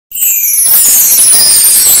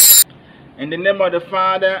In the name of the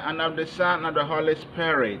Father, and of the Son, and of the Holy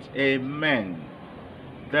Spirit. Amen.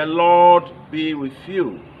 The Lord be with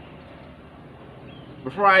you.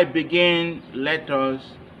 Before I begin, let us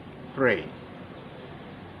pray.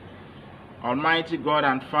 Almighty God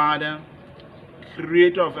and Father,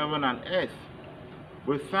 Creator of heaven and earth,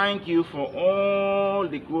 we thank you for all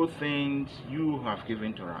the good things you have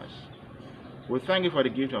given to us. We thank you for the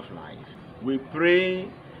gift of life. We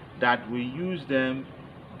pray that we use them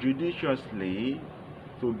judiciously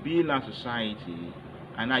to build our society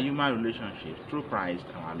and our human relationships through Christ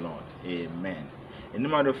our Lord. Amen. In the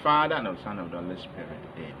name of the Father, and of the Son, and of the Holy Spirit.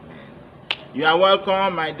 Amen. You are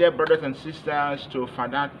welcome, my dear brothers and sisters, to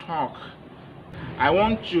Fada Talk. I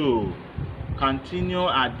want to continue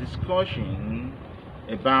our discussion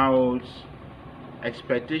about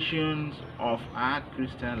expectations of our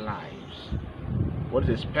Christian lives. What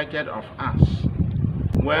is expected of us?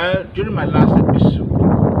 Well, during my last episode,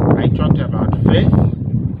 I talked about faith.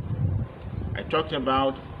 I talked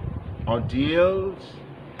about ordeals.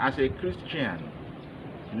 As a Christian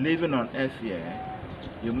living on earth here,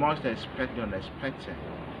 you must expect the unexpected,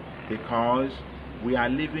 because we are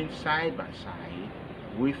living side by side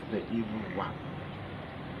with the evil one.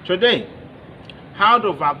 Today, how to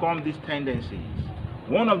overcome these tendencies?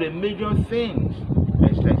 One of the major things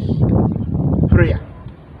is this: prayer.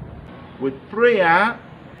 With prayer,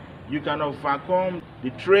 you can overcome the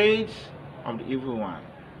traits of the evil one.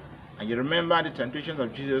 And you remember the temptations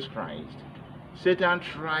of Jesus Christ. Satan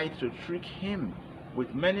tried to trick him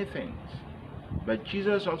with many things, but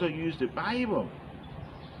Jesus also used the Bible,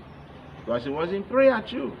 because it was in prayer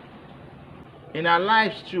too. In our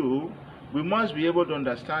lives too, we must be able to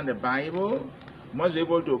understand the Bible, we must be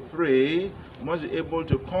able to pray, we must be able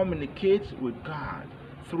to communicate with God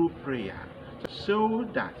through prayer, so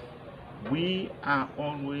that we are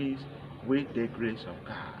always with the grace of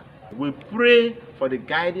God. We pray for the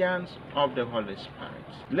guidance of the Holy Spirit.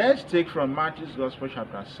 Let's take from Matthew's Gospel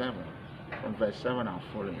chapter 7, from verse 7 and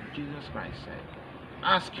following. Jesus Christ said,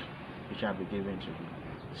 "Ask, it shall be given to you.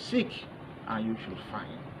 Seek, and you shall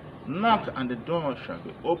find. Knock, and the door shall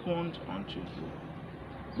be opened unto you."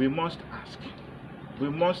 We must ask. We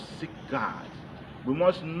must seek God. We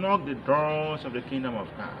must knock the doors of the kingdom of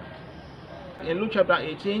God. In Luke chapter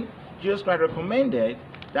 18, Jesus Christ recommended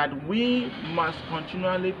that we must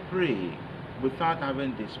continually pray without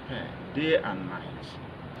having despair, day and night.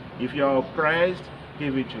 If you are oppressed,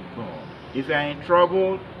 give it to God. If you are in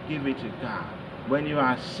trouble, give it to God. When you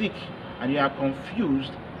are sick and you are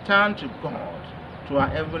confused, turn to God, to our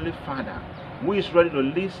Heavenly Father, who is ready to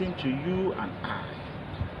listen to you and I.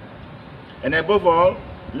 And above all,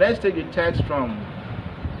 let's take the text from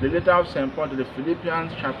the letter of St. Paul to the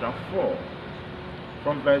Philippians chapter 4,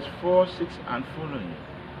 from verse 4, 6 and following.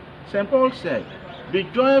 St. Paul said, "Be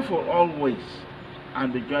joyful always,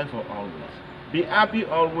 and be joyful always. Be happy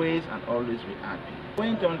always, and always be happy." He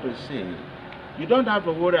went on to say, you don't have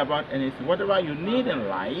to worry about anything. Whatever you need in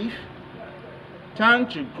life, turn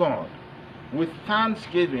to God with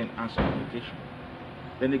thanksgiving and supplication.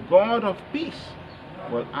 Then the God of peace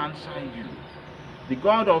will answer you. The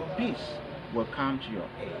God of peace will come to your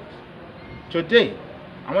aid. Today,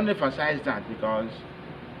 I want to emphasize that, because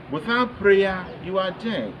without prayer, you are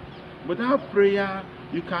dead. Without prayer,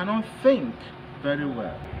 you cannot think very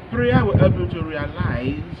well. Prayer will help you to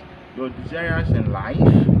realize your desires in life.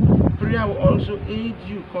 Prayer will also aid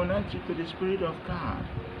you, connect you to the Spirit of God.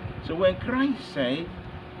 So when Christ said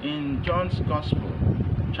in John's Gospel,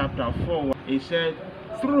 chapter 4, he said,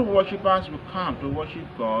 "True worshippers will come to worship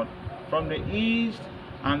God from the east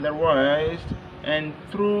and the west, in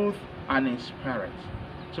truth and in spirit."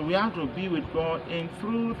 So we have to be with God in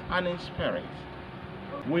truth and in spirit.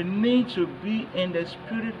 We need to be in the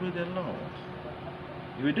Spirit with the Lord.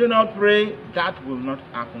 If you do not pray, that will not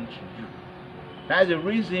happen to you. That is the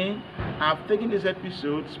reason I've taken this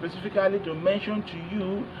episode specifically to mention to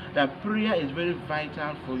you that prayer is very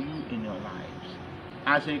vital for you in your lives.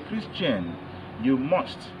 As a Christian, you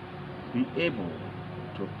must be able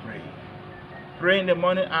to pray. Pray in the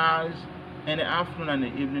morning hours, in the afternoon and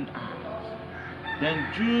the evening hours. Then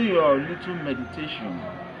do your little meditation,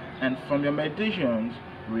 and from your meditations,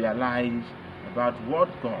 realize about what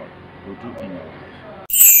God will do in your life.